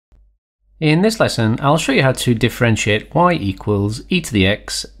In this lesson, I'll show you how to differentiate y equals e to the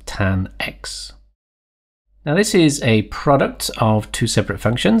x tan x. Now this is a product of two separate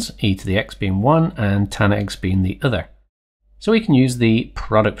functions, e to the x being one and tan x being the other. So we can use the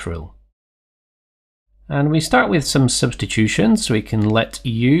product rule. And we start with some substitutions, so we can let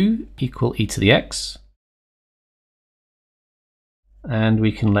u equal e to the x. And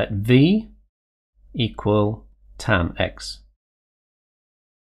we can let v equal tan x.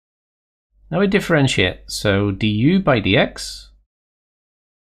 Now we differentiate, so du by dx,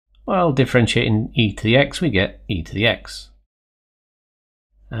 well, differentiating e to the x, we get e to the x.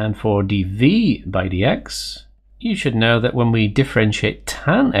 And for dv by dx, you should know that when we differentiate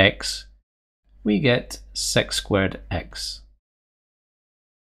tan x, we get sec squared x.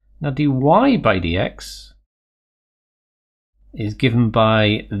 Now dy by dx is given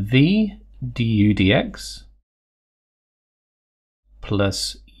by v du dx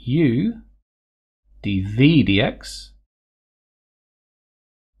plus u dv dx.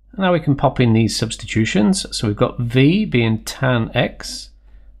 Now we can pop in these substitutions. So we've got v being tan x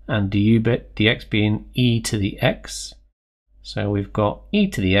and du dx being e to the x. So we've got e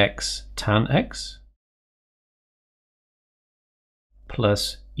to the x tan x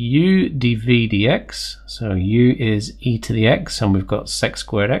plus u dv dx. So u is e to the x and we've got sec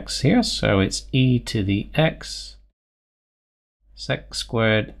squared x here. So it's e to the x sec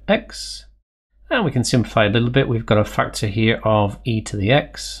squared x. And we can simplify a little bit. We've got a factor here of e to the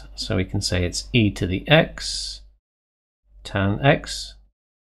x. So we can say it's e to the x tan x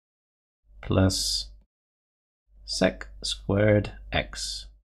plus sec squared x.